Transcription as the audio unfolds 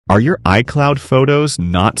Are your iCloud photos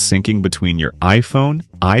not syncing between your iPhone,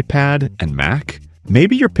 iPad, and Mac?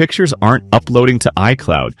 Maybe your pictures aren't uploading to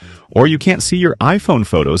iCloud, or you can't see your iPhone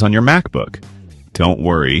photos on your MacBook. Don't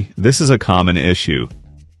worry, this is a common issue.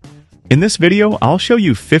 In this video, I'll show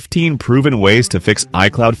you 15 proven ways to fix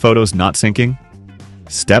iCloud photos not syncing,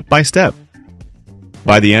 step by step.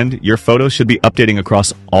 By the end, your photos should be updating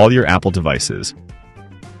across all your Apple devices.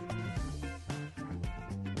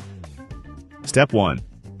 Step 1.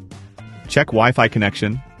 Check Wi-Fi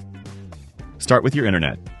connection. Start with your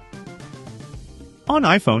internet. On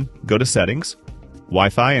iPhone, go to Settings,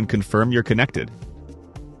 Wi-Fi, and confirm you're connected.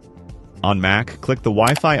 On Mac, click the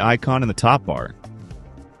Wi-Fi icon in the top bar.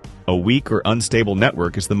 A weak or unstable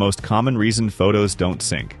network is the most common reason photos don't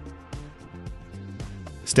sync.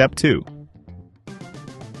 Step 2.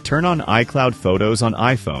 Turn on iCloud Photos on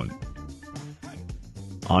iPhone.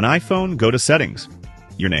 On iPhone, go to Settings,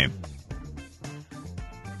 your name.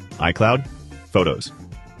 iCloud, Photos.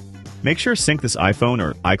 Make sure Sync This iPhone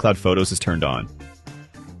or iCloud Photos is turned on.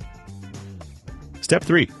 Step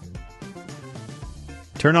 3.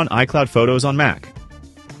 Turn on iCloud Photos on Mac.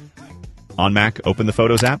 On Mac, open the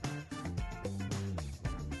Photos app.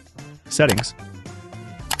 Settings.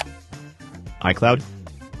 iCloud.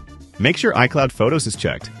 Make sure iCloud Photos is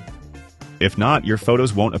checked. If not, your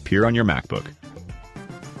photos won't appear on your MacBook.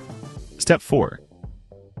 Step 4.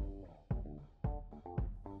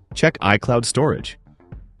 Check iCloud storage.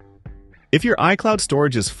 If your iCloud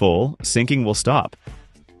storage is full, syncing will stop.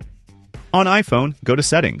 On iPhone, go to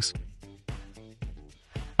Settings,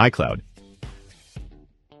 iCloud.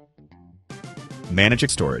 Manage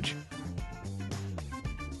storage.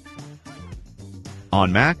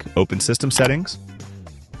 On Mac, open System Settings,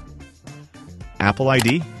 Apple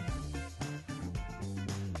ID,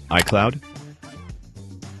 iCloud.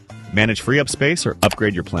 Manage free up space or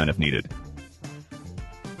upgrade your plan if needed.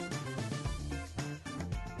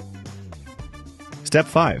 Step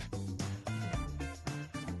 5.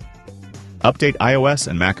 Update iOS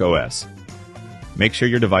and macOS. Make sure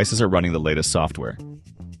your devices are running the latest software.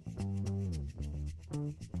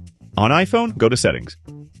 On iPhone, go to Settings,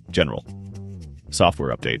 General,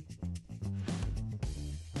 Software Update.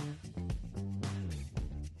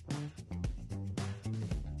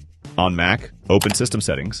 On Mac, open System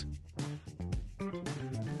Settings,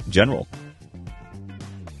 General,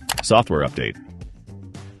 Software Update.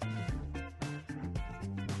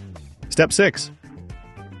 Step 6.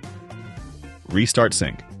 Restart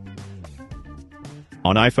sync.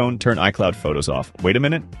 On iPhone, turn iCloud Photos off. Wait a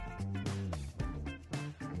minute.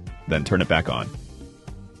 Then turn it back on.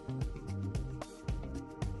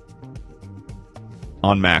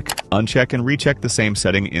 On Mac, uncheck and recheck the same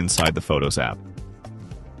setting inside the Photos app.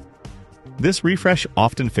 This refresh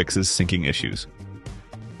often fixes syncing issues.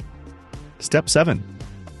 Step 7.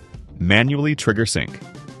 Manually trigger sync.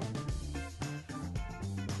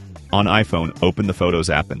 On iPhone, open the Photos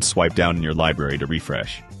app and swipe down in your library to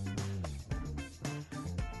refresh.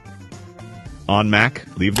 On Mac,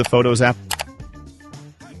 leave the Photos app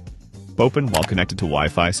open while connected to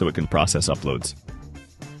Wi-Fi so it can process uploads.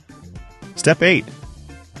 Step 8.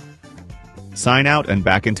 Sign out and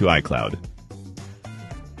back into iCloud.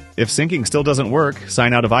 If syncing still doesn't work,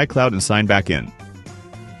 sign out of iCloud and sign back in.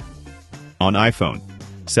 On iPhone,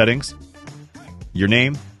 Settings, your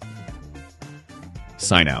name,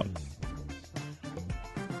 sign out.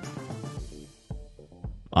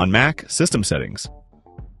 On Mac, System Settings,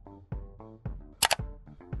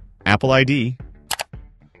 Apple ID,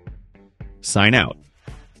 sign out.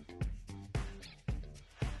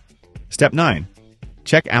 Step 9.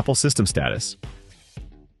 Check Apple System Status.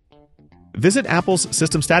 Visit Apple's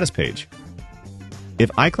System Status page. If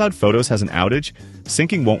iCloud Photos has an outage,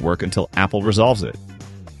 syncing won't work until Apple resolves it.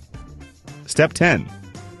 Step 10.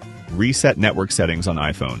 Reset network settings on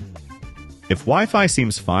iPhone. If Wi-Fi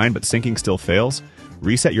seems fine but syncing still fails,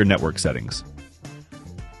 reset your network settings.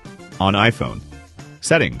 On iPhone,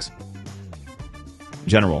 Settings,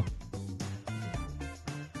 General,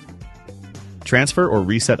 Transfer or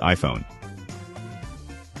reset iPhone.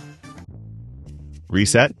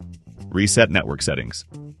 Reset network settings.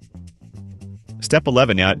 Step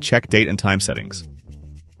 11. Check date and time settings.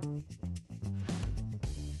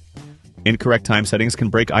 Incorrect time settings can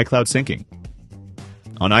break iCloud syncing.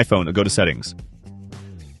 On iPhone, go to Settings,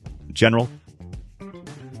 General,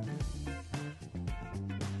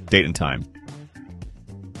 Date and time.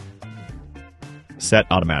 Set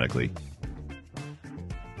automatically.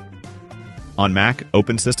 On Mac,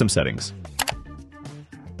 open System Settings,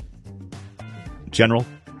 General,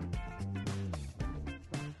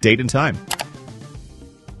 Date and time,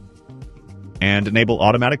 and enable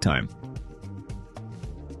automatic time.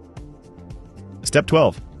 Step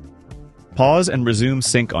 12. Pause and resume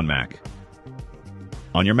sync on Mac.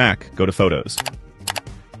 On your Mac, go to Photos.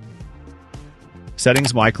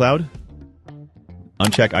 Settings iCloud.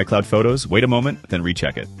 Uncheck iCloud Photos, wait a moment, then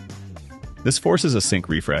recheck it. This forces a sync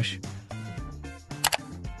refresh.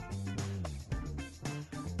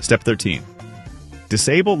 Step 13.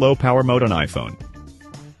 Disable low power mode on iPhone.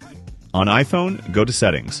 On iPhone, go to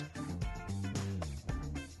Settings,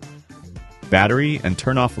 Battery, and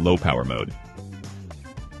turn off low power mode.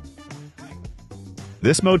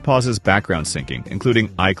 This mode pauses background syncing, including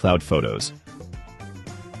iCloud Photos.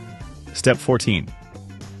 Step 14.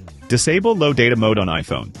 Disable low data mode on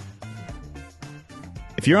iPhone.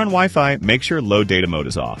 If you're on Wi-Fi, make sure low data mode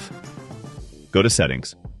is off. Go to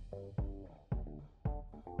Settings,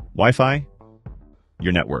 Wi-Fi,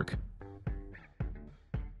 your network,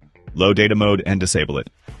 low data mode, and disable it.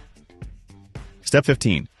 Step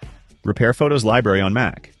 15. Repair Photos library on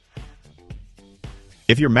Mac.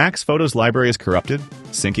 If your Mac's Photos library is corrupted,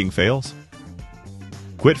 syncing fails.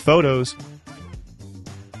 Quit Photos,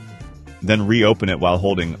 then reopen it while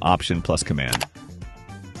holding Option plus Command.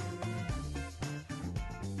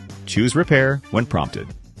 Choose Repair when prompted.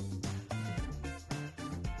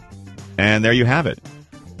 And there you have it.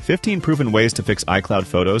 15 proven ways to fix iCloud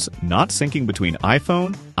Photos not syncing between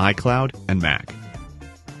iPhone, iCloud, and Mac.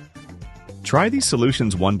 Try these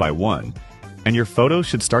solutions one by one, and your photos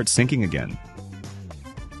should start syncing again.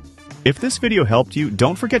 If this video helped you,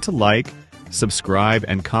 don't forget to like, subscribe,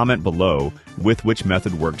 and comment below with which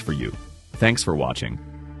method worked for you. Thanks for watching.